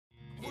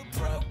We're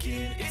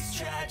broken, it's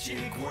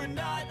tragic. We're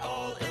not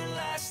all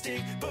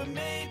elastic, but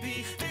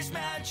maybe there's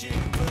magic.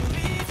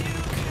 Believe you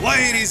could.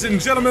 Ladies and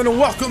gentlemen,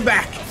 welcome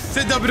back to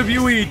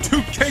WWE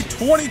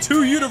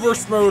 2K22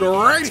 Universe Mode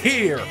right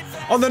here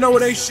on the No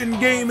Nation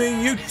Gaming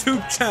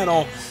YouTube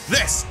channel.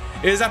 This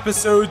is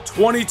episode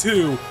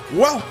 22.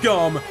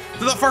 Welcome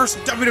to the first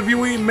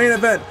WWE main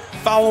event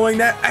following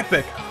that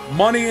epic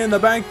Money in the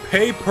Bank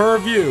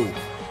pay-per-view.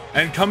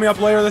 And coming up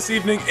later this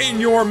evening in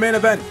your main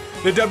event,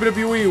 the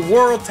WWE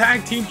World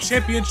Tag Team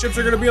Championships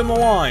are going to be on the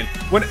line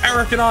when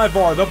Eric and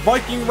Ivar, the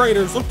Viking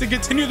Raiders, look to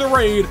continue the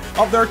raid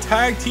of their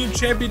Tag Team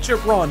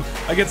Championship run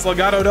against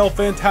Legado del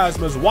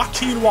Fantasma's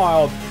Joaquin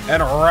Wilde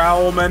and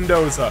Raul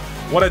Mendoza.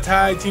 What a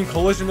tag team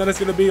collision that is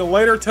going to be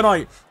later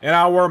tonight in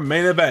our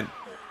main event.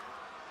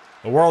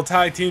 The World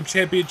Tag Team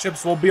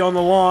Championships will be on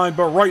the line,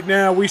 but right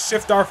now we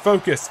shift our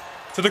focus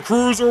to the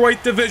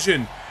Cruiserweight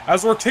division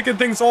as we're kicking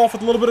things off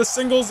with a little bit of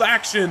singles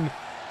action.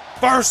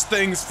 First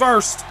things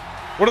first,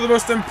 one of the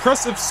most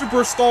impressive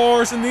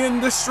superstars in the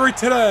industry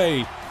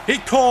today. He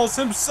calls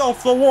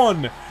himself the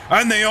one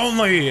and the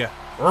only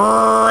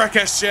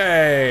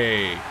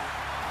Ricochet.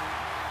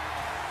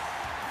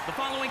 The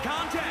following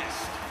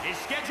contest is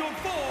scheduled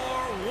for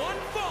one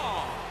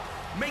fall.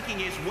 Making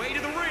his way to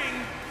the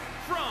ring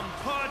from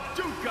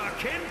Paducah,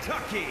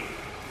 Kentucky.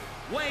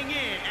 Weighing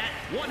in at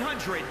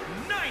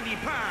 190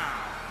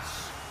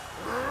 pounds.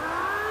 Ricochet!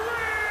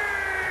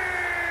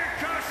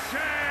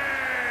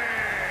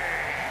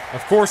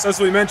 Of course, as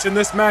we mentioned,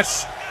 this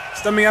match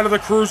stemming out of the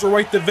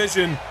Cruiserweight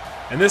division.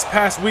 And this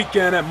past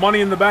weekend at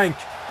Money in the Bank,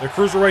 the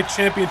Cruiserweight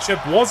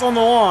Championship was on the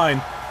line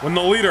when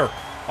the leader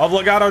of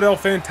Legado del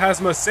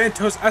Fantasma,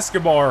 Santos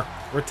Escobar,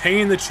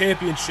 retained the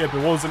championship.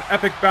 It was an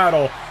epic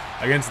battle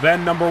against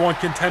then #1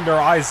 contender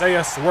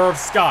Isaiah Swerve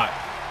Scott.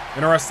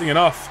 Interesting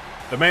enough,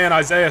 the man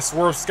Isaiah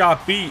Swerve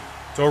Scott beat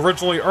to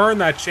originally earn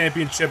that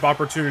championship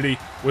opportunity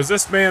was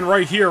this man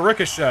right here,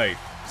 Ricochet.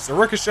 So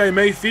Ricochet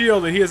may feel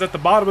that he is at the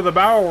bottom of the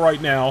barrel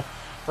right now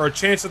for a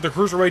chance at the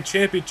Cruiserweight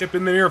Championship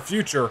in the near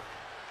future.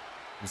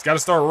 He's got to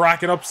start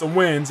racking up some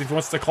wins if he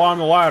wants to climb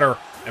the ladder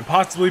and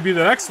possibly be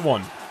the next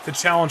one to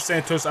challenge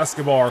Santos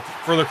Escobar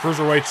for the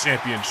Cruiserweight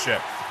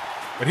Championship.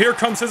 But here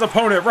comes his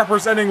opponent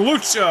representing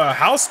Lucha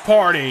House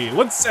Party,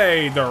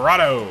 Lince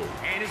Dorado.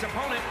 And his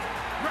opponent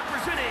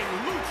representing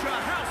Lucha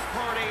House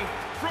Party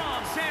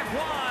from San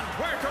Juan,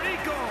 Puerto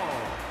Rico.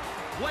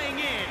 Weighing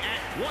in at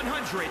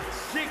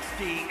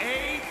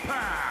 168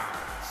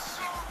 pounds.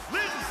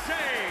 Lince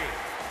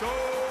Dorado.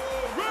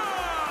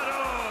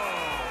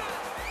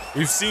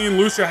 We've seen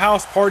Lucha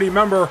House Party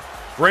member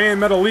Gran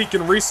Metalik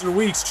in recent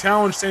weeks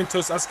challenge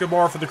Santos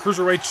Escobar for the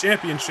Cruiserweight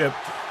Championship.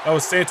 That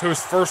was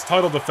Santos' first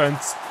title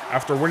defense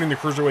after winning the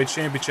Cruiserweight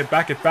Championship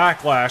back at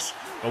Backlash.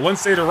 But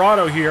Lince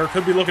Dorado here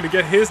could be looking to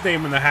get his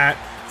name in the hat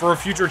for a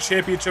future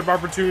championship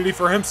opportunity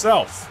for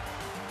himself.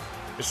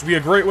 This should be a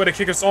great way to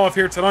kick us off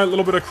here tonight. A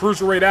little bit of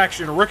Cruiserweight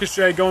action.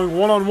 Ricochet going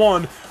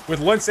one-on-one with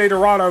Lince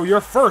Dorado,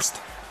 your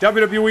first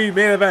WWE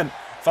main event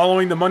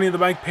following the Money in the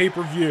Bank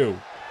pay-per-view.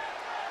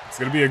 It's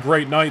going to be a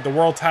great night. The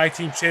World Tag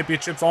Team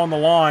Championships on the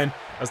line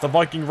as the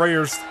Viking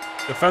Raiders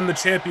defend the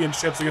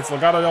championships against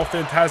Legado del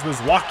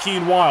Fantasma's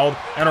Joaquin Wilde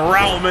and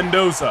Raul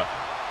Mendoza.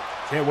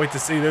 Can't wait to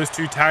see those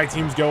two tag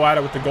teams go at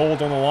it with the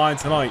gold on the line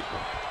tonight.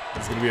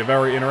 It's going to be a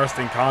very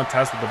interesting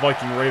contest with the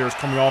Viking Raiders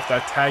coming off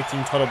that tag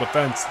team title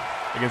defense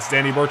against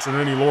Danny Burch and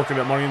Ernie Lorcan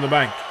at Money in the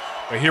Bank.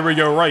 But here we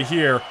go right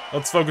here.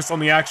 Let's focus on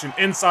the action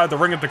inside the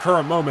ring at the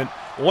current moment.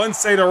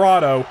 Lince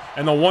Dorado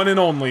and the one and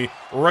only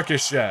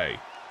Ricochet.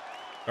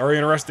 Very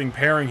interesting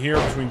pairing here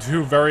between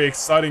two very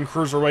exciting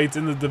cruiserweights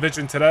in the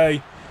division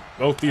today.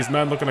 Both these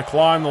men looking to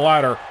climb the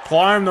ladder,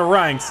 climb the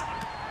ranks,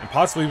 and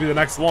possibly be the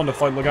next one to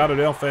fight Legado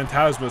del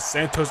Fantasma's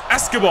Santos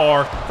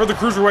Escobar for the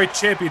Cruiserweight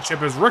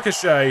Championship as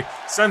Ricochet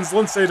sends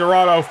Lince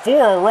Dorado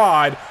for a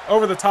ride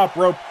over the top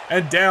rope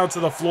and down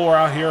to the floor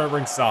out here at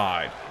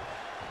ringside.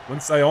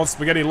 Lince on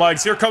spaghetti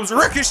legs. Here comes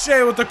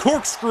Ricochet with the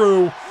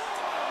corkscrew.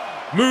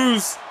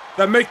 Moves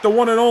that make the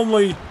one and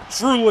only,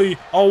 truly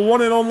a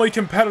one and only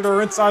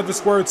competitor inside the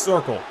squared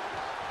circle.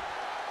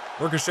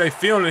 Ricochet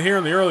feeling it here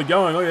in the early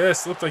going. Look at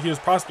this. Looks like he was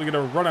possibly going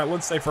to run at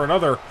Lince for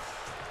another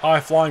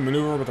high-flying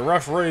maneuver, but the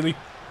referee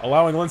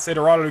allowing Lince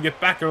Dorado to get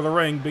back into the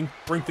ring,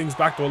 bring things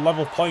back to a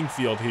level playing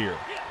field here.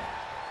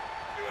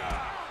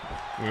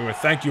 We would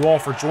thank you all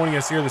for joining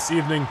us here this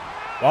evening.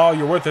 While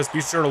you're with us, be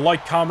sure to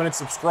like, comment, and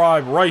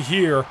subscribe right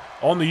here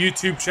on the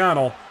YouTube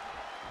channel.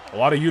 A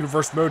lot of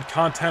Universe Mode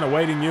content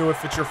awaiting you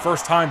if it's your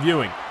first time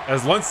viewing.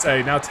 As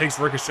Lince now takes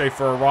Ricochet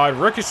for a ride.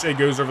 Ricochet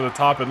goes over the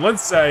top, and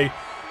Lince,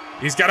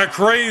 he's got a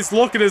crazed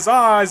look in his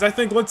eyes. I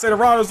think Lince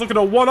Dorado's looking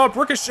to one-up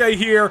Ricochet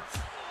here.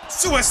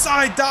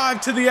 Suicide dive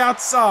to the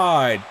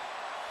outside.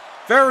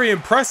 Very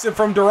impressive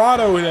from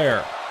Dorado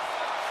there.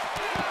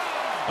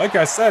 Like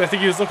I said, I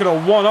think he was looking to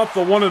one-up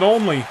the one and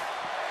only.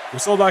 We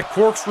saw that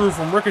corkscrew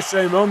from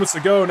Ricochet moments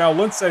ago. Now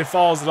Lince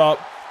follows it up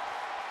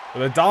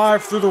with a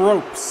dive through the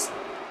ropes.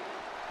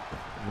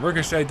 And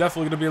Ricochet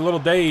definitely going to be a little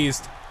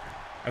dazed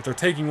after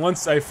taking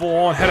Lince full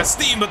on head of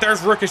steam, but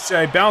there's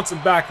Ricochet bouncing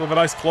back with a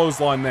nice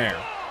clothesline there.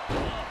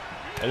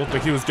 It looked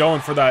like he was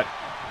going for that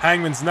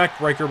Hangman's neck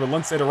breaker, but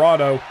Lince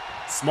Dorado,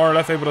 smart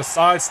enough, able to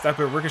sidestep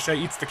it. Ricochet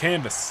eats the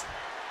canvas.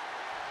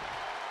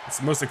 It's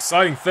the most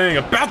exciting thing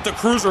about the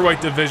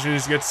Cruiserweight division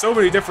is you get so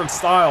many different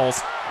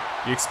styles.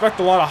 You expect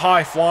a lot of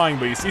high flying,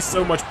 but you see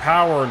so much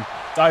power and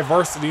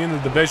diversity in the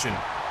division.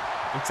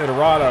 Lince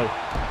Dorado,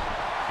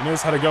 he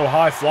knows how to go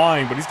high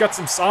flying, but he's got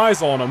some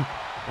size on him,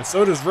 and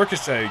so does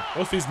Ricochet.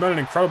 Both these men in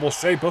incredible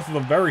shape, both of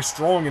them very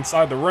strong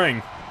inside the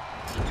ring.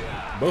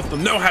 Both of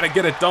them know how to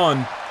get it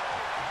done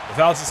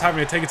without just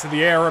having to take it to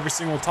the air every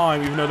single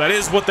time, even though that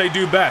is what they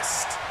do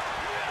best.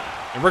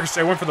 And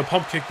Ricochet went for the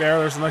pump kick there.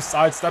 There's a nice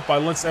sidestep by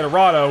Lince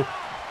Dorado.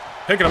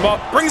 Picking him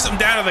up, brings him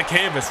down to the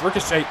canvas.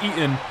 Ricochet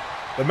eating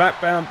the mat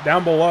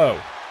down below.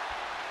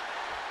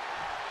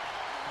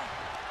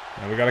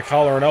 And we got a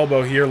collar and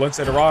elbow here.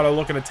 Lince Dorado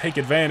looking to take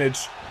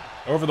advantage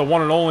over the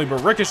one and only,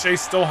 but Ricochet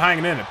still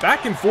hanging in it.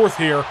 Back and forth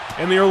here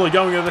in the early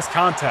going of this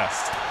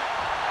contest.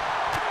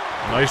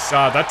 Nice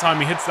shot. That time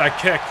he hits that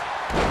kick.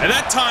 And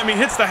that time he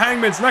hits the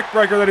Hangman's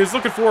neckbreaker that he was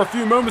looking for a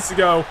few moments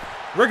ago.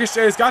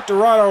 Ricochet's got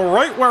Dorado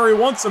right where he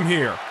wants him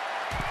here.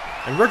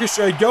 And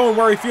Ricochet going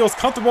where he feels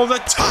comfortable. The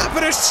top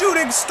of the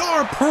shooting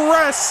star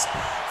press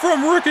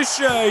from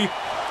Ricochet.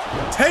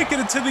 Taking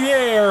it to the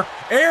air.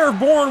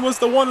 Airborne was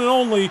the one and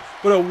only,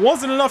 but it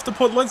wasn't enough to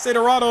put Lince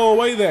Dorado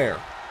away there.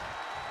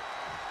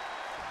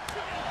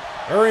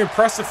 Very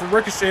impressive from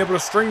Ricochet, able to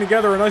string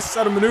together a nice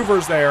set of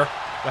maneuvers there.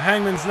 The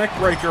Hangman's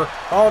neckbreaker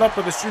followed up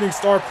with a shooting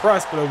star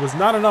press, but it was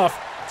not enough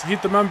to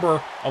keep the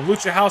member of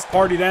Lucha House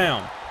Party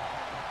down.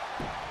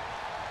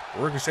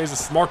 Ricochet's a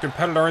smart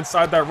competitor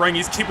inside that ring.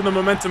 He's keeping the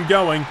momentum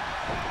going.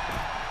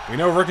 We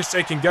know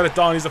Ricochet can get it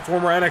done. He's a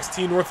former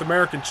NXT North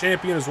American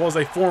champion as well as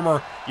a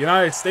former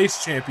United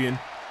States champion.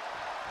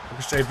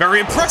 Ricochet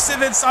very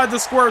impressive inside the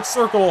squared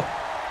circle.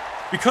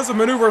 Because of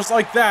maneuvers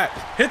like that,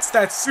 hits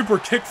that super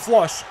kick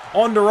flush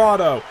on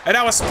Dorado. And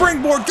now a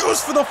springboard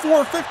goes for the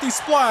 450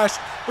 splash,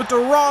 but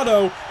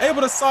Dorado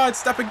able to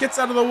sidestep and gets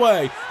out of the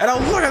way. And now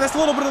look at this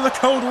little bit of the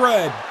code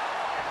red.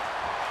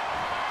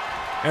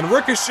 And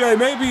Ricochet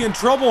may be in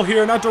trouble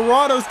here. Now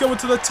Dorado's going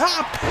to the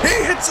top.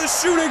 He hits a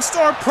shooting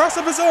star press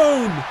of his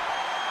own.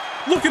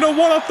 Looking to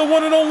one-up the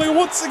one and only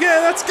once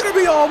again. That's going to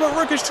be all, but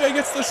Ricochet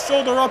gets the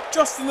shoulder up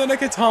just in the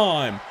nick of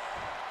time.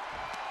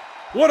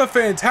 What a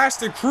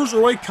fantastic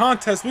Cruiserweight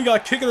contest we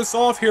got kicking us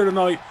off here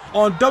tonight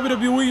on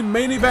WWE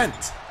Main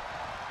Event.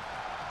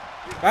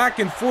 Back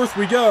and forth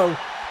we go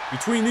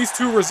between these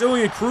two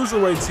resilient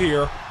Cruiserweights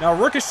here.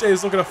 Now Ricochet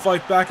is looking to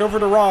fight back over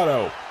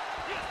Dorado.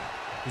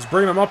 He's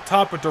bringing him up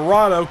top, but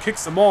Dorado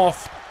kicks him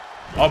off.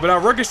 Oh, but now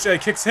Ricochet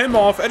kicks him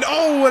off, and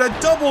oh, and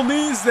a double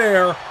knees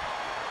there.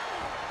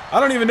 I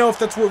don't even know if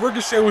that's what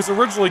Ricochet was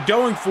originally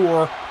going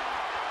for.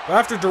 But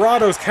after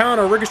Dorado's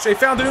counter, Ricochet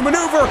found a new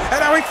maneuver, and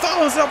now he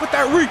follows it up with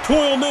that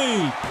recoil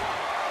knee.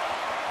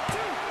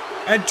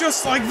 And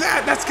just like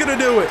that, that's going to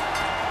do it.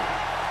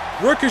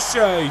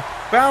 Ricochet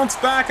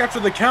bounced back after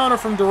the counter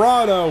from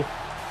Dorado,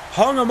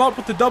 hung him up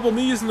with the double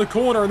knees in the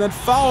corner, and then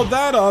followed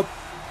that up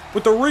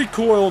with the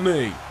recoil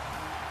knee.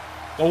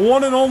 The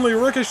one and only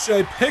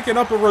Ricochet picking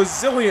up a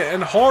resilient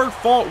and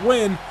hard-fought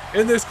win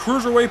in this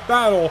Cruiserweight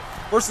battle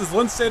versus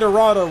Lince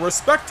Dorado.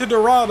 Respect to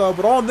Dorado,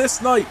 but on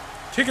this night,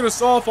 kicking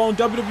us off on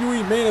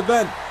WWE Main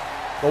Event,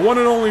 the one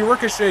and only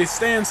Ricochet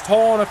stands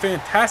tall in a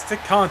fantastic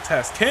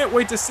contest. Can't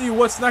wait to see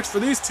what's next for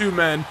these two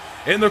men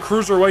in the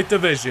Cruiserweight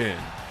division.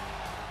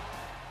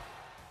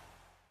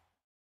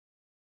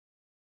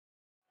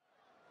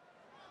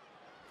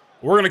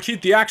 We're going to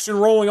keep the action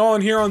rolling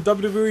on here on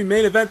WWE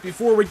Main Event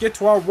before we get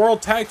to our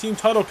World Tag Team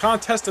title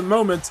contest in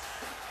moments.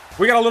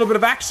 We got a little bit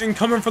of action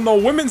coming from the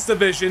women's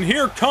division.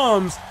 Here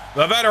comes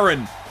the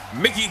veteran,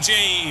 Mickie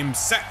James,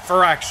 set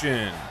for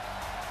action.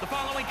 The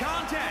following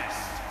contest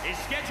is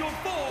scheduled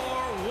for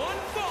one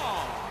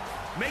fall.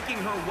 Making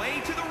her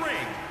way to the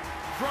ring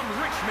from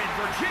Richmond,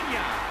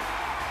 Virginia,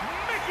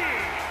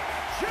 Mickie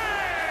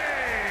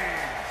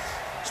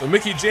James. So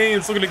Mickie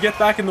James looking to get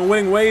back in the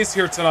winning ways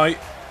here tonight.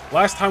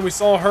 Last time we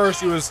saw her,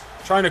 she was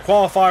trying to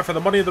qualify for the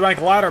Money in the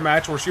Bank ladder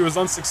match where she was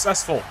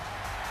unsuccessful.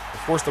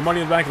 Of course, the Money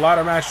in the Bank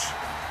ladder match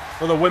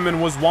for the women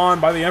was won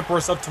by the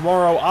Empress of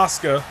Tomorrow,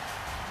 Asuka.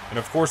 And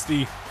of course,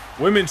 the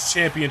women's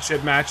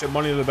championship match at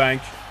Money in the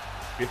Bank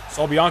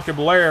saw Bianca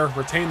Belair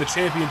retain the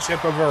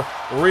championship over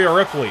Rhea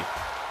Ripley.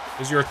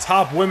 Is your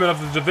top women of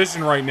the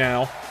division right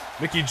now.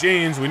 Mickie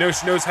James, we know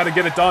she knows how to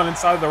get it done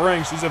inside the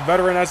ring. She's a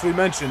veteran, as we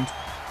mentioned.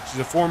 She's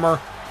a former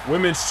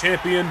women's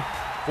champion,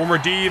 former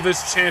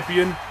Divas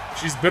champion.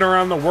 She's been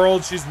around the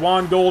world. She's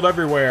won gold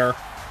everywhere.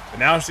 But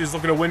now she's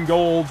looking to win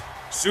gold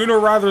sooner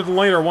rather than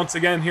later once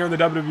again here in the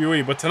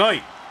WWE. But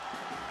tonight,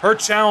 her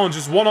challenge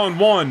is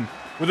one-on-one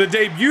with a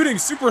debuting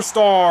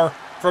superstar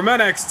from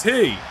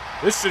NXT.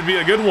 This should be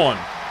a good one.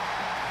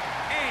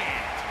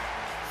 And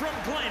from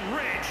Glen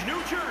Ridge,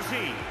 New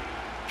Jersey,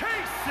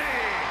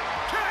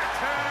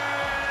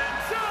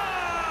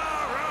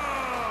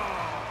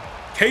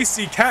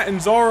 Kacy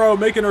Catanzaro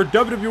making her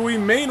WWE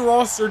main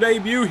roster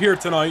debut here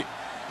tonight.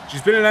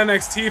 She's been in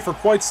NXT for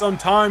quite some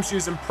time.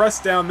 She's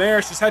impressed down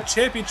there. She's had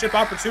championship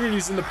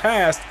opportunities in the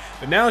past,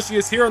 but now she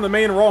is here on the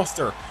main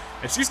roster.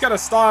 And she's got a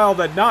style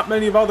that not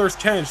many of others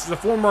can. She's a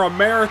former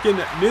American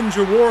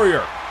Ninja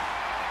Warrior.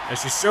 And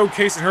she's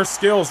showcasing her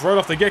skills right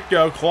off the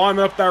get-go,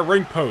 climbing up that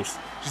ring post.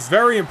 She's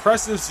very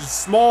impressive. She's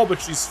small, but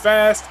she's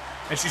fast.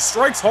 And she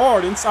strikes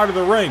hard inside of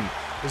the ring.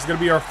 This is going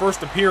to be her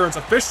first appearance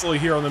officially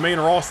here on the main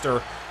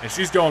roster. And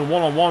she's going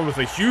one-on-one with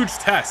a huge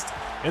test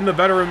in the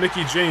veteran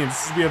Mickie James.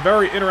 This is going to be a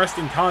very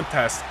interesting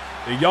contest.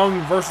 The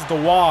young versus the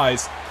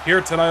wise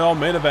here tonight on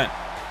Main Event.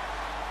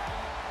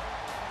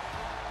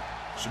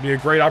 Should be a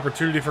great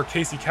opportunity for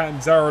Kacy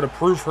Catanzaro to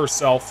prove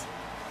herself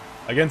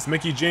against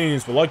Mickie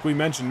James. But like we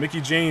mentioned, Mickie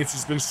James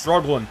has been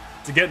struggling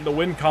to get in the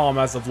win column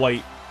as of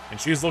late. And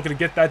she's looking to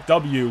get that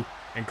W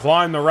and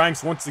climb the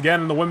ranks once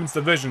again in the women's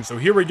division. So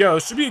here we go.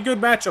 Should be a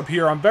good matchup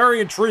here. I'm very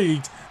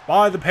intrigued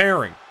by the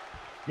pairing.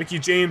 Mickie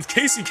James,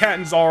 Kacy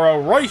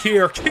Catanzaro right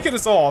here, kicking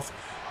us off.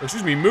 Or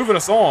excuse me, moving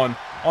us on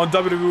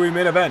WWE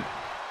Main Event.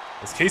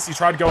 As Kacy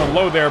tried going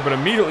low there, but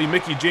immediately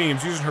Mickie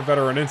James, using her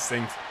veteran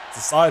instinct, to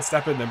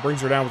sidestep it and then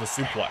brings her down with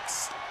a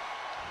suplex.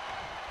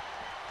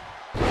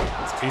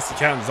 It's Kacy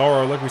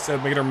Catanzaro, like we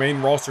said, making her main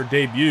roster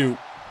debut.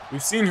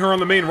 We've seen her on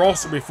the main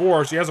roster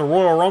before. She has a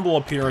Royal Rumble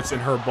appearance in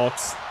her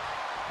books.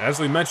 And as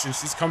we mentioned,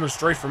 she's coming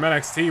straight from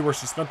NXT, where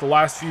she spent the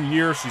last few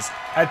years. She's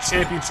had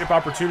championship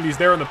opportunities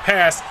there in the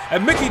past.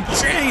 And Mickie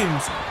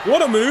James,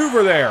 what a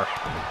maneuver there.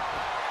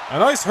 A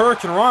nice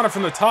Hurricane Rana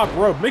from the top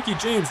rope. Mickie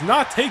James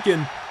not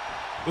taking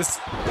this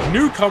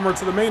newcomer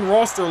to the main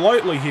roster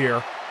lightly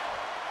here.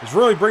 Is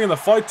really bringing the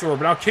fight to her,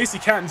 but now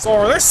Kacy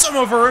Catanzaro, there's some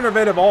of her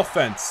innovative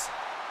offense.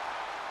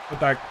 With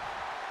that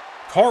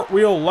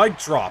cartwheel leg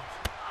drop.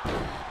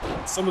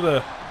 Some of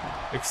the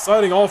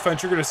exciting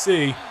offense you're going to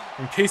see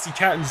from Kacy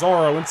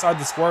Catanzaro inside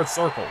the squared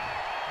circle.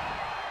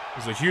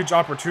 There's a huge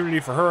opportunity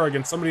for her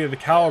against somebody of the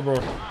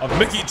caliber of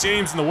Mickie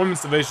James in the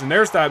women's division.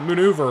 There's that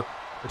maneuver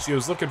that she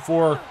was looking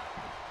for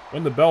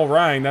when the bell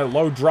rang. That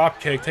low drop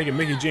kick taking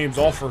Mickie James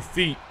off her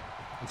feet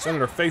and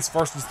sending her face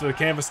first into the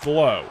canvas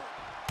below.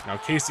 Now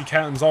Kacy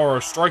Catanzaro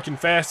striking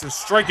fast and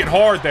striking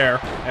hard there,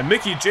 and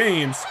Mickie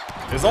James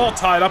is all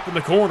tied up in the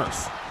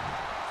corners.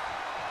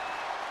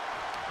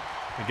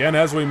 Again,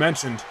 as we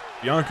mentioned,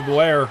 Bianca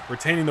Belair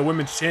retaining the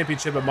Women's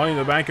Championship at Money in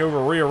the Bank over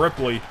Rhea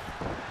Ripley.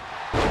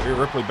 Rhea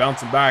Ripley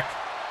bouncing back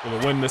with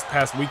a win this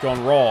past week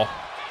on Raw.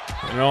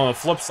 And on the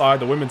flip side,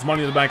 the Women's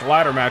Money in the Bank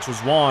ladder match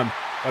was won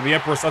by the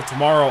Empress of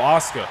Tomorrow,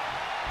 Asuka.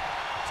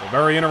 So a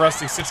very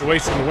interesting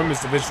situation in the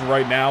women's division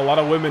right now. A lot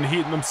of women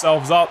heating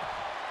themselves up.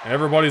 And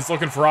everybody's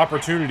looking for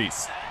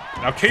opportunities.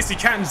 Now Kacy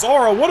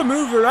Catanzaro, what a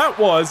move that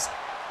was.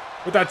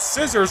 With that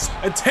scissors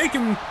and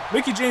taking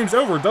Mickie James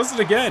over. Does it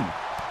again.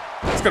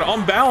 It's going to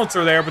unbalance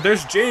her there, but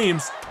there's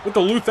James with the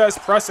Luthez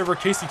press over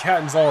Kacy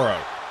Catanzaro.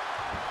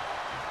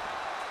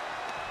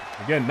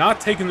 Again,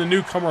 not taking the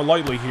newcomer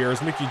lightly here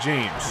is Mickie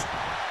James.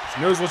 She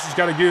knows what she's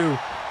got to do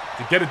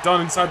to get it done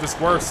inside the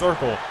square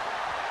circle.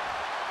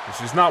 And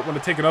she's not going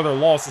to take another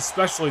loss,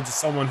 especially to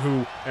someone who,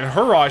 in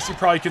her eyes, she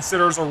probably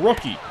considers a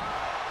rookie.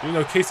 Even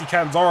though Kacy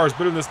Catanzaro has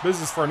been in this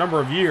business for a number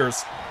of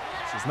years,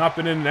 she's not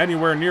been in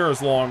anywhere near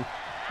as long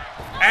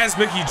as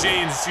Mickie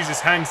James. She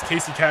just hangs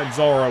Kacy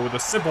Catanzaro with a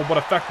simple but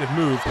effective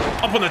move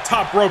up on the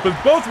top rope, and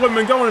both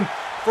women going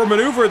for a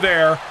maneuver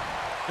there.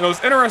 And it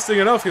was interesting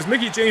enough because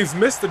Mickie James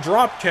missed the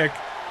drop kick,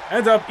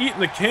 ended up eating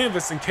the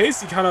canvas, and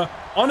Kacy kind of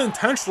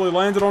unintentionally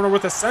landed on her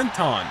with a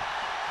senton.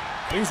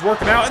 Things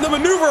working out, and the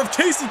maneuver of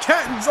Kacy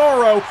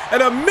Catanzaro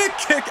and a mid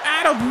kick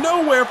out of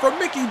nowhere from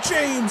Mickie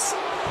James.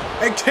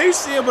 And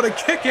Kacy able to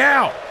kick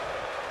out.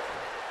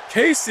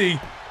 Kacy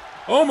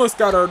almost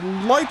got her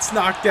lights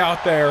knocked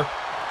out there.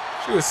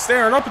 She was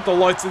staring up at the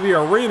lights of the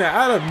arena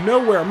out of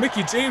nowhere.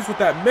 Mickie James with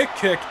that mid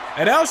kick.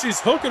 And now she's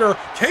hooking her.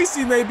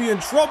 Kacy may be in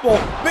trouble.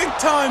 Big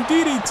time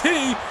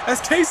DDT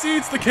as Kacy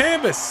eats the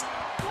canvas.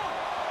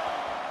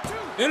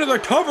 Into the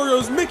cover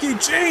goes Mickie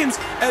James.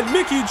 And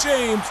Mickie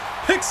James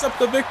picks up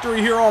the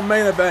victory here on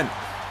Main Event.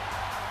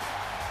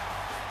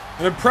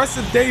 An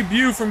impressive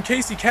debut from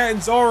Kacy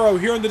Catanzaro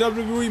here on the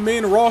WWE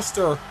main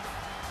roster.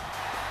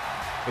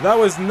 But that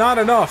was not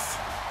enough,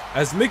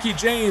 as Mickie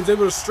James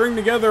able to string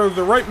together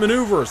the right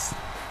maneuvers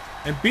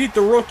and beat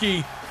the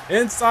rookie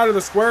inside of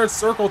the squared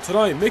circle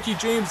tonight. Mickie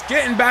James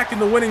getting back in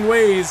the winning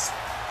ways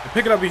and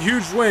picking up a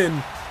huge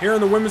win here in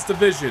the women's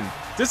division.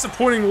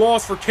 Disappointing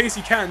loss for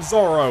Kacy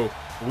Catanzaro,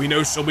 but we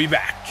know she'll be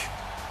back.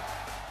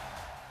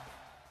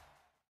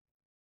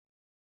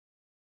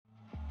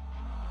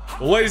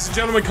 Well, ladies and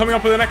gentlemen, coming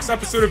up with the next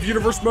episode of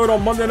Universe Mode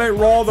on Monday Night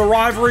Raw, the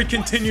rivalry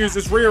continues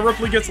as Rhea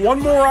Ripley gets one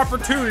more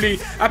opportunity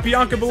at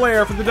Bianca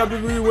Belair for the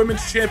WWE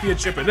Women's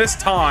Championship, and this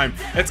time,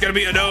 it's going to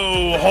be a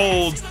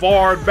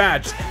no-holds-barred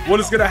match. What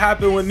is going to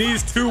happen when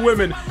these two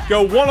women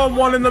go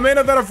one-on-one in the main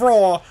event of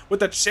Raw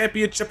with the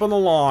championship on the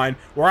line,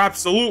 where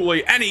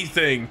absolutely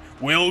anything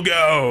will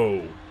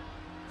go?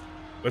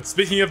 But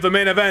speaking of the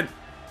main event,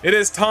 it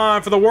is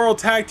time for the World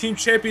Tag Team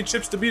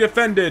Championships to be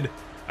defended,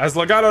 as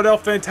Legado del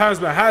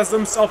Fantasma has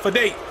themselves a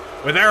date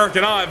with Eric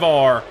and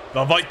Ivar,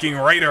 the Viking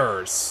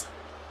Raiders.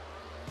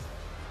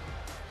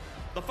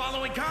 The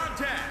following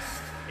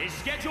contest is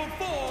scheduled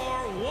for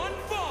one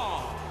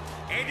fall.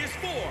 and is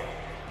for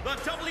the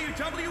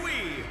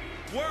WWE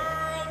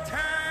World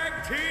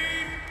Tag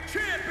Team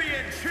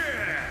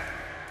Championship.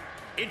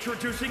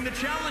 Introducing the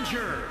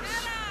challengers.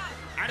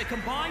 At a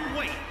combined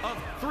weight of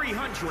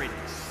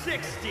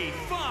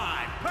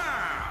 365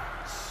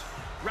 pounds,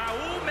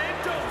 Raul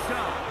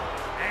Mendoza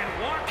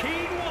and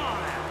Joaquin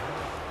Wilde,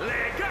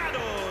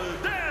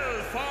 Legado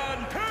del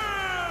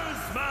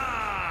Fantasma.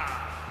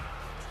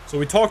 So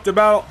we talked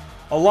about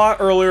a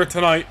lot earlier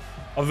tonight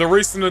of the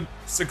recent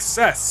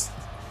success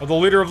of the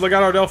leader of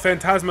Legado del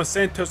Fantasma,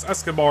 Santos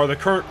Escobar, the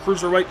current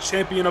Cruiserweight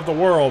Champion of the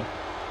world.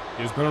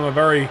 He has been on a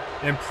very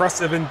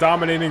impressive and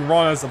dominating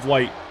run as of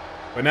late.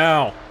 But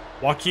now,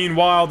 Joaquin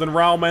Wilde and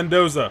Raul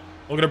Mendoza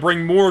looking to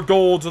bring more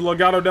gold to the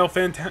Legado del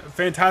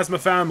Fantasma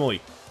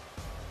family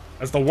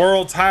as the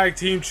World Tag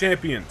Team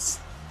Champions.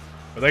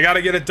 But they got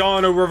to get it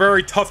done over a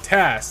very tough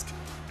task.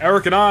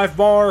 Eric and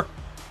Ivar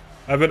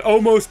have been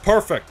almost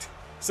perfect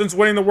since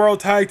winning the World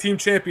Tag Team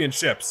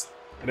Championships.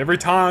 And every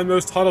time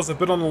those titles have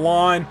been on the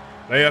line,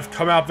 they have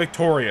come out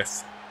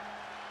victorious.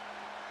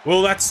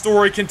 Will that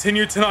story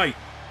continue tonight?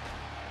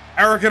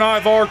 Eric and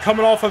Ivar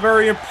coming off a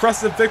very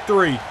impressive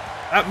victory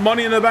at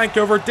Money in the Bank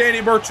over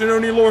Danny Burch and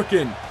Oney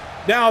Lorcan.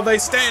 Now they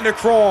stand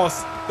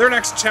across their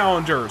next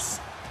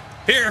challengers.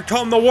 Here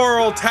come the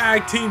World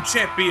Tag Team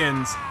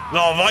Champions,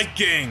 the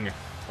Viking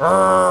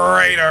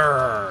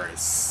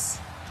Raiders.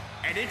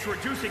 And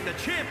introducing the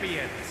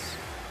champions,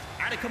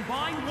 at a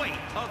combined weight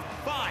of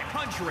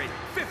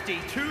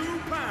 552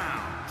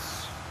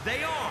 pounds,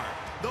 they are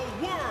the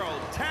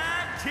World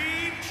Tag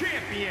Team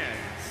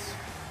Champions,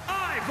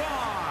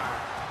 Ivar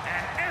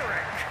and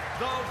Eric,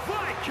 the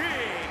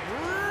Viking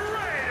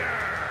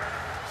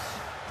Raiders.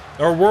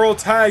 Their World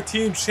Tag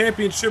Team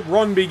Championship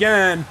run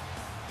began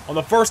on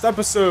the first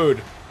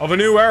episode of A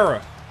New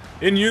Era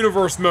in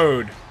Universe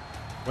mode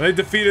when they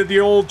defeated the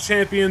old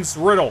champions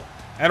Riddle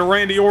and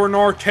Randy Orton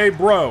RK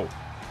Bro.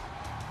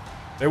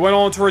 They went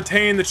on to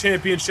retain the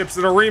championships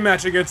in a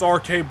rematch against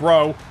RK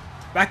Bro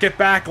back at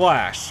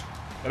Backlash.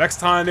 The next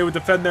time they would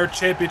defend their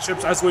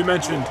championships, as we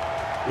mentioned,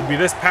 would be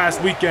this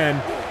past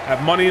weekend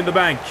at Money in the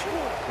Bank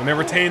when they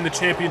retained the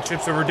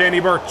championships over Danny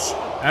Burch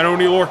and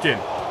Oney Lorcan.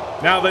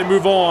 Now they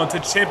move on to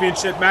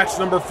championship match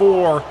number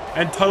 4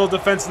 and title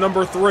defense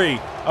number 3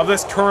 of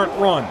this current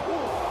run.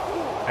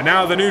 And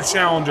now the new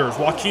challengers,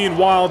 Joaquin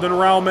Wilde and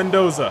Raul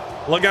Mendoza,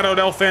 Legado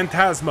del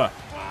Fantasma.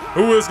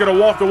 Who is going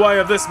to walk away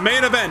of this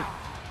main event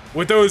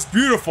with those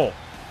beautiful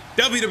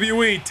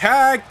WWE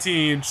Tag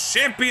Team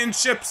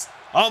Championships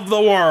of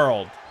the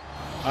world?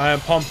 I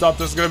am pumped up.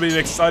 This is going to be an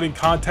exciting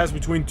contest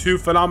between two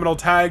phenomenal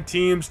tag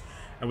teams.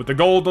 And with the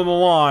gold on the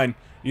line,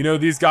 you know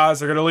these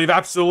guys are going to leave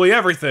absolutely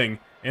everything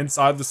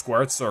inside the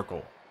squared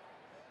circle.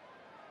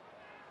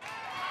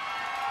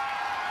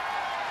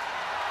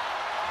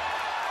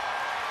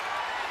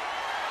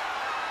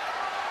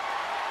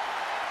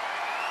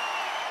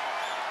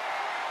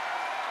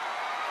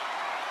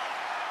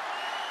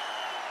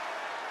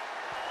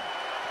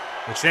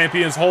 The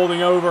champions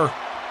holding over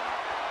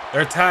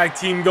their tag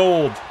team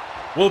gold.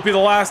 Will it be the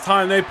last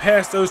time they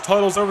pass those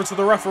titles over to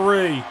the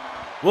referee?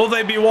 Will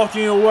they be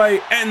walking away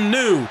and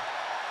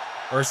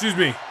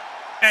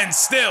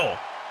still?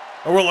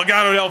 Or will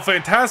Legado del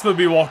Fantasma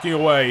be walking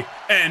away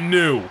and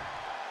new?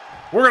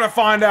 We're going to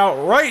find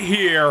out right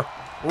here,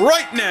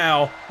 right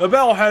now. The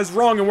bell has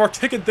rung and we're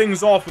kicking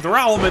things off with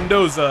Raul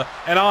Mendoza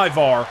and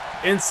Ivar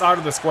inside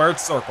of the squared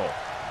circle.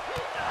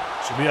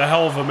 Should be a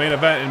hell of a main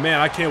event, and man,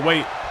 I can't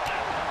wait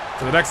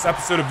for the next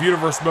episode of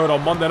Universe Mode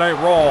on Monday Night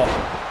Raw.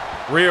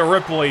 Rhea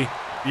Ripley,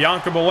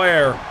 Bianca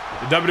Belair,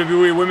 the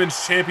WWE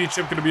Women's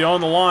Championship going to be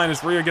on the line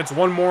as Rhea gets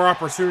one more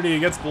opportunity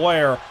against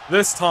Belair,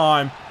 this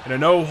time in a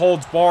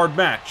no-holds-barred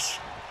match.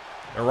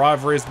 Their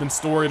rivalry has been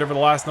storied over the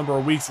last number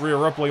of weeks, Rhea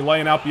Ripley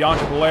laying out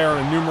Bianca Belair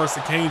on numerous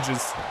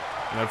occasions.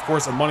 And of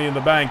course, at Money in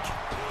the Bank,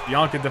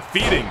 Bianca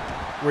defeating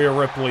Rhea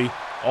Ripley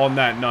on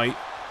that night.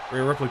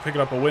 Rhea Ripley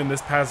picking up a win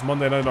this past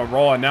Monday Night on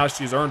Raw, and now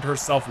she's earned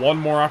herself one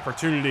more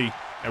opportunity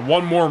and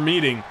one more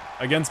meeting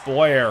against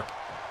Belair.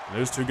 And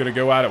those two are going to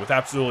go at it with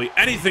absolutely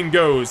anything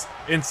goes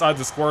inside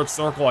the squared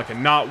circle. I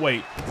cannot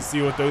wait to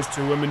see what those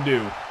two women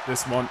do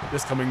this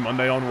coming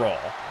Monday on Raw.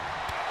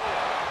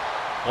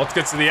 Let's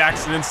get to the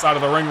action inside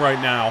of the ring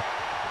right now.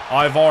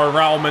 Ivar and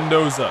Raul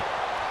Mendoza.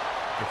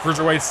 The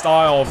cruiserweight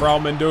style of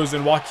Raul Mendoza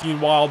and Joaquin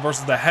Wilde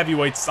versus the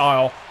heavyweight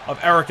style of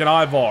Eric and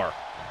Ivar.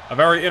 A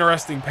very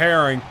interesting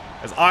pairing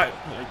as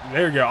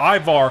there you go,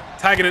 Ivar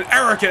tagging in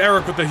Eric, and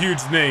Eric with the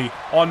huge knee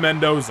on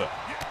Mendoza.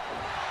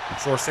 I'm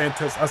sure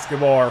Santos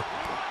Escobar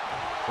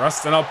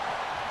resting up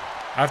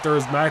after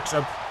his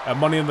matchup at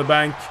Money in the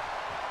Bank.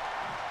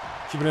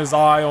 Keeping his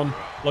eye on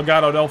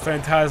Legado del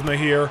Fantasma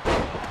here.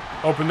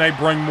 Hoping they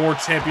bring more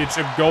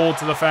championship gold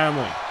to the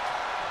family.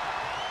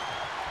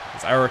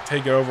 As Eric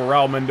taking over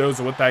Raul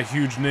Mendoza with that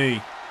huge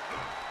knee.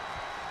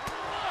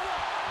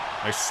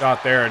 Nice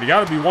shot there. And you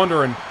got to be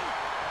wondering,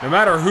 no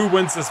matter who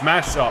wins this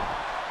matchup,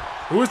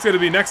 who is going to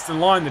be next in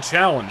line to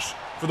challenge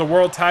for the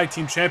World Tag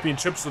Team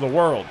Championships of the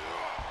world?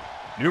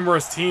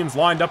 Numerous teams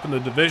lined up in the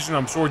division.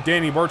 I'm sure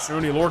Danny Burch and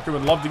Oney Lorcan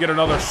would love to get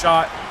another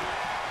shot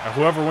And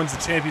whoever wins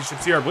the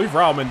championships here, I believe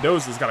Raul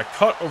Mendoza's got a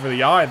cut over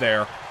the eye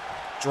there.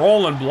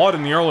 Drawing blood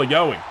in the early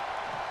going.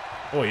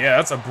 Oh yeah,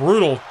 that's a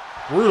brutal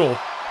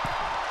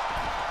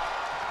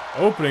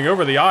opening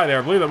over the eye there.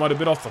 I believe that might have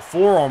been off the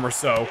forearm or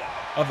so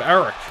of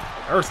Eric.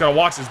 Eric's got to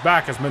watch his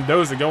back as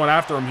Mendoza going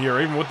after him here,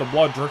 even with the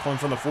blood trickling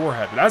from the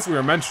forehead. But as we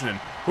were mentioning,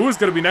 who is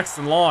going to be next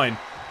in line,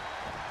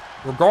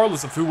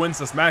 regardless of who wins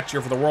this match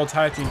here for the World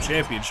Tag Team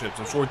Championships?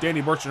 I'm sure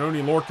Danny Burch and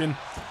Oney Lorcan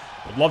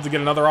would love to get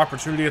another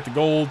opportunity at the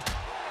gold.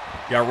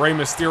 You got Rey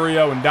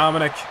Mysterio and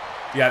Dominic.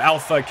 You got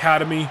Alpha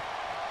Academy.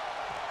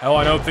 Hell,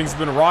 I know things have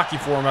been rocky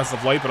for him as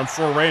of late, but I'm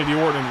sure Randy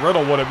Orton and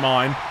Riddle wouldn't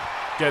mind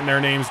getting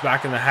their names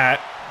back in the hat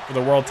for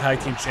the World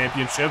Tag Team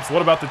Championships.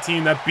 What about the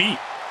team that beat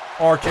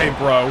RK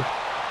Bro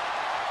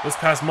this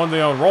past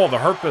Monday on Raw, the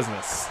Hurt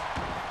Business?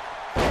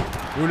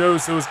 Who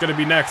knows who is going to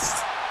be next?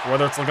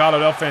 Whether it's Legado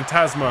del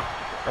Fantasma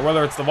or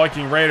whether it's the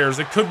Viking Raiders.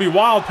 It could be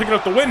Wild picking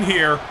up the win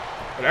here,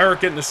 but Eric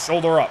getting his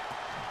shoulder up.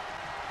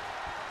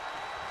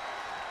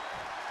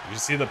 You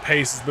see the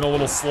pace has been a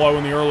little slow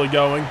in the early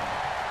going.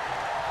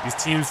 These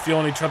teams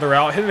feeling each other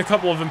out, hitting a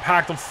couple of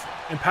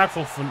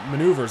impactful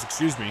maneuvers,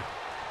 excuse me.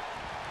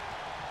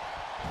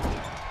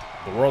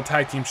 The World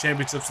Tag Team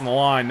Championships on the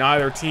line.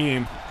 Neither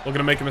team looking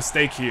to make a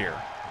mistake here.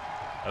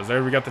 As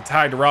there we got the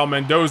tag to Raul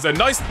Mendoza.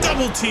 Nice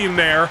double team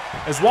there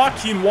as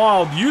Joaquin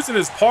Wilde using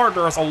his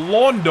partner as a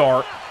lawn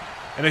dart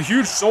and a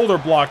huge shoulder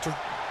block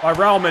by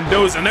Raul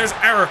Mendoza. And there's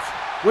Eric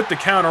with the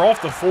counter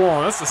off the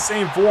forearm. That's the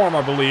same forearm,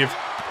 I believe,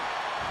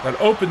 that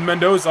opened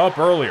Mendoza up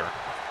earlier.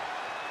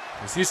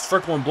 As he's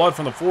trickling blood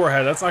from the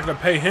forehead, that's not going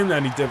to pay him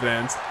any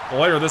dividends. The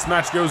later this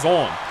match goes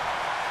on.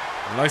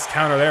 A nice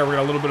counter there. We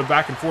got a little bit of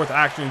back and forth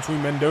action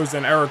between Mendoza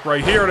and Eric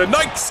right here. And a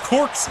nice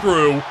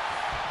corkscrew.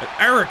 And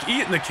Eric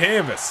eating the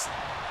canvas.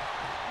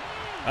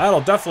 That'll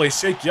definitely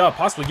shake you up,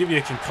 possibly give you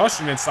a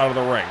concussion inside of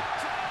the ring.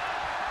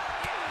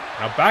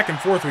 Now back and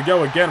forth we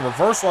go again.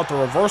 Reversal after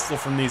reversal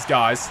from these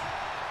guys.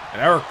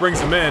 And Eric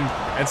brings him in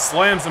and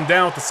slams him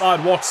down with the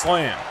sidewalk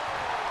slam.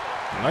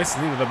 A nice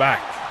knee to the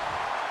back.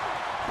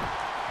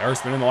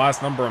 Eric's been in the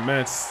last number of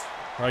minutes.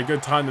 Probably a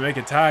good time to make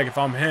a tag if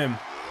I'm him.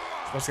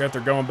 Especially after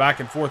going back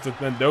and forth with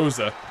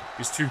Mendoza.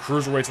 These two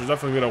cruiserweights are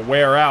definitely going to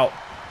wear out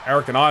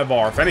Eric and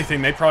Ivar. If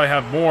anything, they probably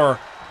have more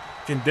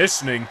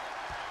conditioning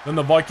than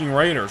the Viking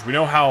Raiders. We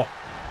know how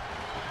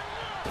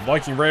the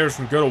Viking Raiders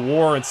can go to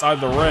war inside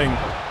the ring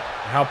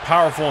and how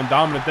powerful and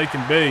dominant they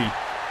can be.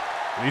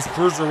 And these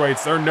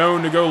cruiserweights, they're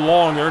known to go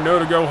long. They're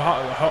known to go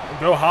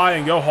high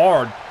and go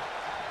hard.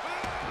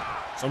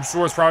 So I'm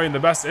sure it's probably in the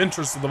best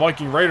interest of the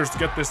Viking Raiders to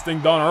get this thing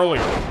done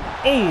earlier.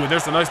 Oh,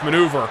 there's a nice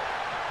maneuver.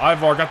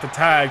 Ivar got the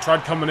tag,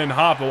 tried coming in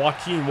hot, but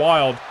Joaquin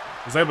Wilde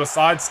was able to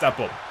sidestep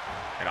him.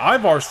 And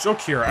Ivar's shook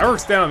here.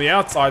 Eric's down on the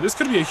outside. This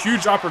could be a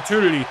huge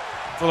opportunity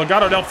for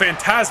Legado del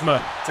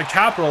Fantasma to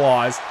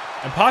capitalize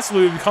and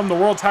possibly become the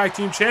World Tag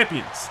Team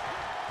Champions.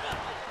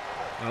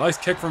 And a nice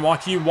kick from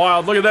Joaquin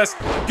Wilde. Look at this.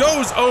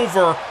 Goes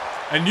over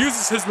and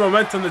uses his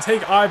momentum to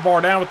take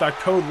Ivar down with that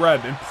code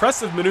red.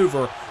 Impressive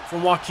maneuver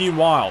from Joaquin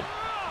Wilde.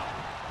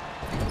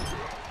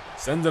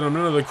 Sending him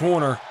into the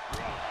corner.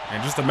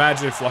 And just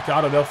imagine if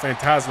Legado del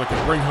Fantasma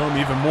can bring home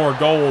even more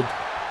gold.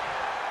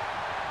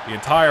 The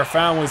entire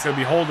family is going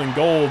to be holding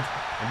gold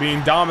and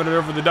being dominant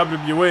over the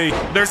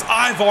WWE. There's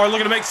Ivar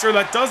looking to make sure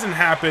that doesn't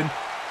happen.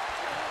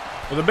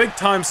 With a big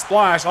time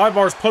splash,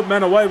 Ivar's put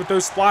men away with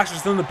those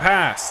splashes in the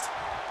past.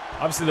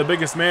 Obviously the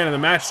biggest man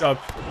in the matchup.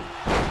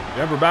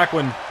 Remember back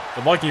when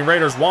the Viking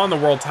Raiders won the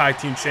World Tag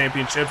Team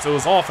Championships, it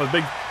was off a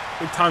big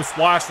time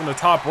splash from the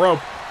top rope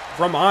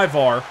from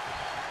Ivar.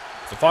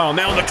 The final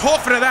nail in the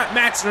coffin of that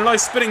match and a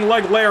nice spinning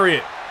leg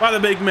lariat by the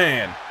big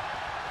man.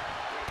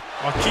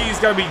 Joaquin's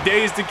got to be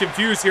dazed and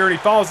confused here, and he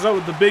follows it up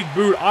with the big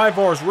boot.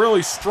 Ivar's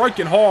really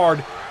striking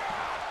hard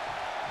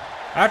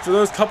after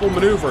those couple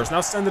maneuvers.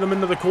 Now sending him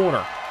into the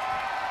corner.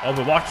 Oh,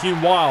 but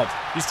Joaquin Wilde,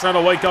 he's trying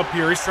to wake up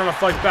here. He's trying to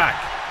fight back.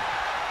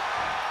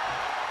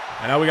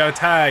 And now we got a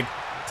tag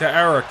to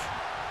Eric.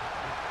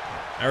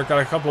 Eric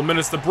got a couple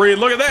minutes to breathe.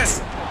 Look at this.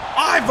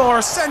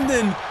 Ivar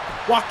sending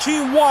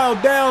Joaquin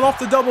Wilde down off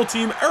the double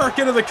team. Eric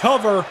into the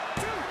cover.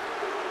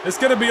 It's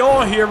going to be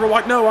all here,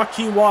 but no,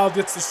 Joaquin Wilde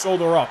gets the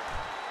shoulder up.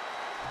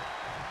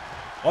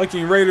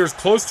 Viking Raiders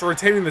close to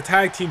retaining the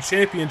tag team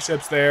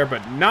championships there,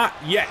 but not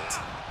yet,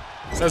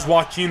 says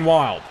Joaquin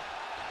Wilde.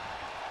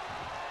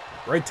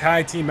 Great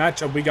tag team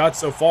matchup we got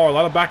so far. A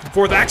lot of back and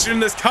forth action in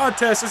this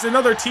contest. There's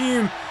another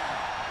team,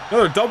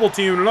 another double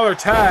team, and another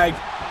tag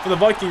for the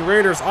Viking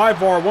Raiders.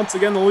 Ivar, once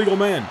again, the legal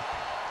man.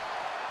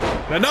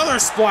 And another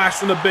splash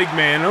from the big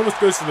man. It almost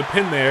goes to the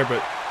pin there,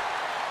 but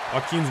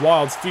Joaquin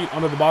Wilde's feet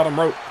under the bottom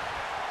rope.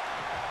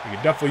 You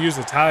could definitely use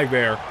a tag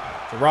there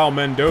to Raul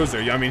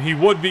Mendoza. I mean, he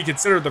would be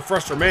considered the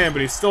fresher man,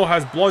 but he still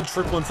has blood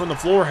trickling from the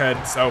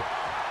forehead, so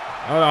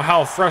I don't know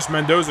how fresh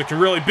Mendoza can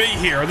really be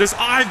here. This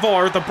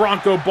Ivar, the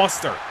Bronco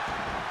Buster.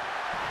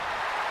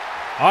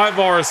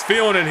 Ivar is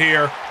feeling it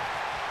here,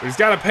 but he's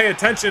got to pay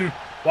attention.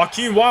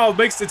 Joaquin Wilde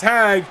makes the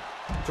tag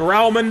to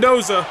Raul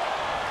Mendoza.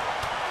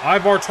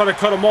 Ivar trying to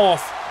cut him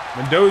off.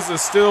 Mendoza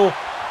still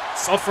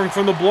suffering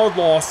from the blood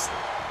loss.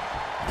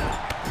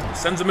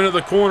 Sends him into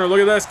the corner. Look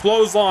at this.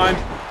 Clothesline.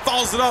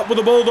 Follows it up with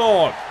a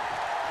bulldog.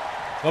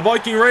 The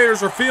Viking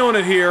Raiders are feeling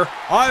it here.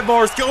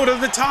 Ivar's going to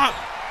the top.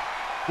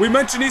 We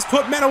mentioned he's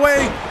put men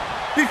away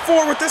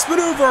before with this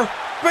maneuver.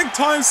 Big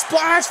time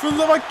splash from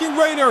the Viking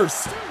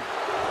Raiders.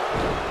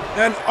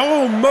 And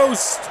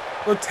almost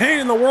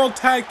retaining the World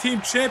Tag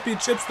Team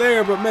Championships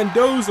there, but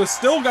Mendoza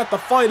still got the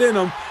fight in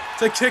him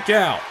to kick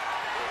out.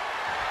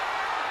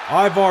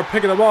 Ivar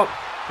picking him up.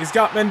 He's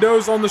got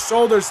Mendoza on the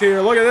shoulders here.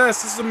 Look at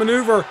this. This is a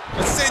maneuver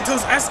that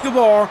Santos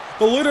Escobar,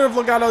 the leader of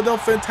Legado del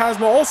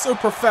Fantasma, also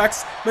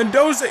perfects.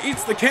 Mendoza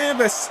eats the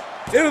canvas.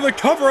 Into the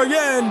cover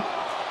again.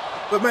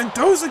 But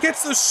Mendoza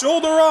gets the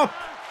shoulder up.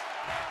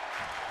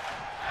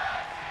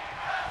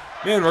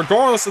 Man,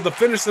 regardless of the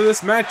finish of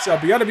this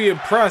matchup, you got to be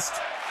impressed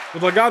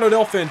with Legado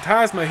del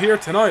Fantasma here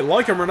tonight.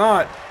 Like him or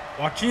not,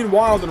 Joaquin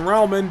Wilde and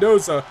Raul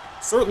Mendoza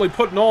certainly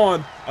putting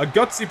on a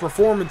gutsy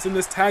performance in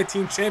this Tag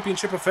Team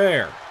Championship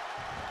affair.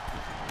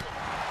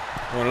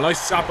 Oh, and a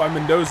nice shot by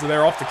Mendoza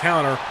there off the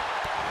counter. Look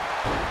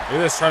at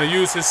this, trying to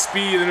use his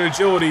speed and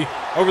agility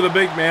over the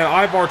big man.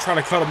 Ivar trying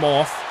to cut him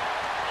off.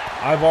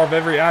 Ivar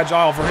very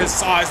agile for his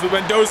size, but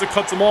Mendoza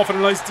cuts him off in a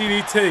nice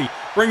DDT.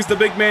 Brings the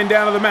big man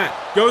down to the mat.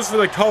 Goes for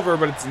the cover,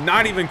 but it's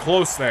not even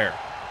close there.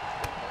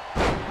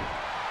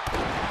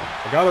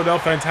 Legado del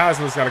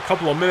Fantasma's got a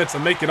couple of minutes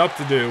of making up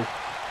to do.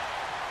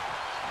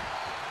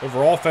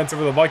 Over offense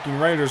over the Viking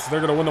Raiders, so they're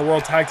going to win the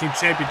World Tag Team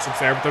Championships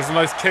there. But there's a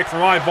nice kick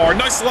from Ivar.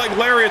 Nice leg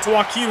lariat to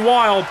Joaquin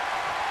Wilde.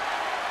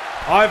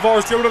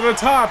 Ivar's going to the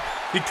top.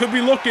 He could be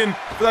looking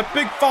for that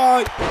big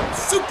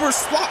super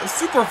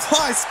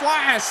fly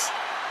splash.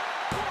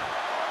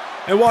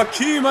 And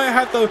Joaquin might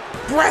have the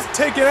breath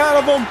taken out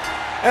of him.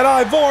 And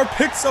Ivar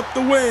picks up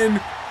the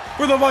win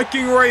for the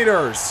Viking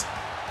Raiders.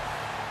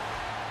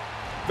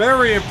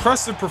 Very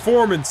impressive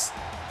performance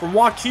from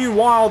Joaquin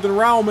Wilde and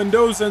Raul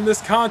Mendoza in this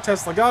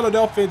contest. Legado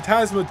del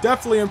Fantasma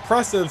definitely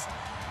impressive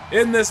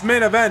in this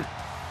main event.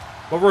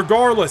 But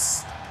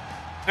regardless,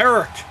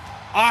 Eric,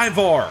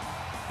 Ivar,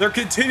 they're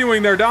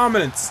continuing their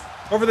dominance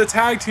over the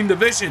tag team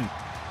division.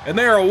 And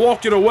they are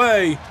walking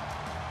away,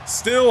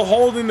 still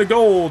holding the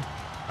gold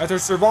after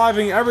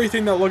surviving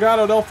everything that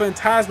Legado del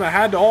Fantasma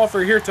had to offer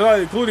here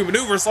tonight, including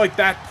maneuvers like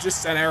that.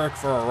 Just sent Eric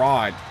for a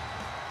ride.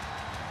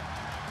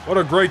 What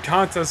a great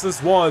contest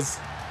this was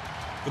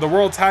for the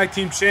World Tag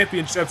Team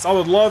Championships. I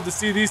would love to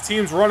see these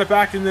teams run it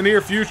back in the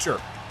near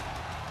future.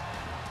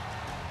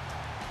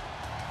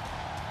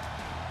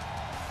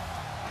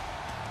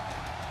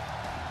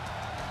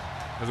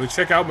 As we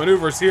check out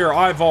maneuvers here,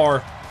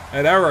 Ivar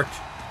and Eric,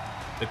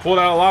 they pulled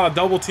out a lot of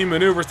double team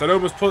maneuvers that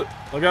almost put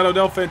Legado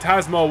del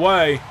Fantasma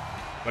away.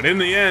 But in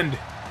the end,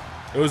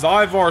 it was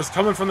Ivar's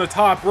coming from the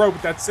top rope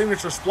with that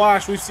signature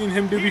splash we've seen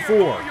him do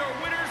before.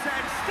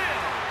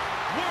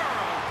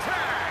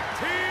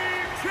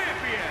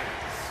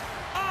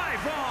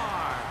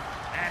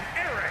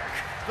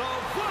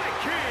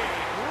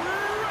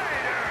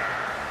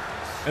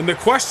 And the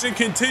question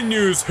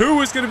continues, who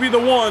is going to be the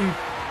one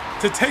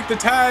to take the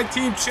tag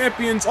team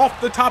champions off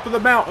the top of the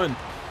mountain?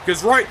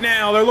 Because right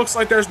now, there looks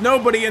like there's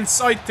nobody in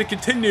sight to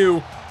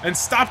continue and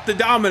stop the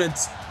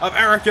dominance of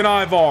Eric and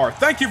Ivar.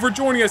 Thank you for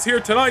joining us here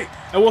tonight,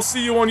 and we'll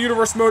see you on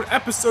Universe Mode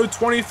Episode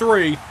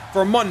 23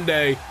 for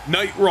Monday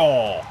Night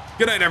Raw.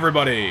 Good night,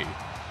 everybody.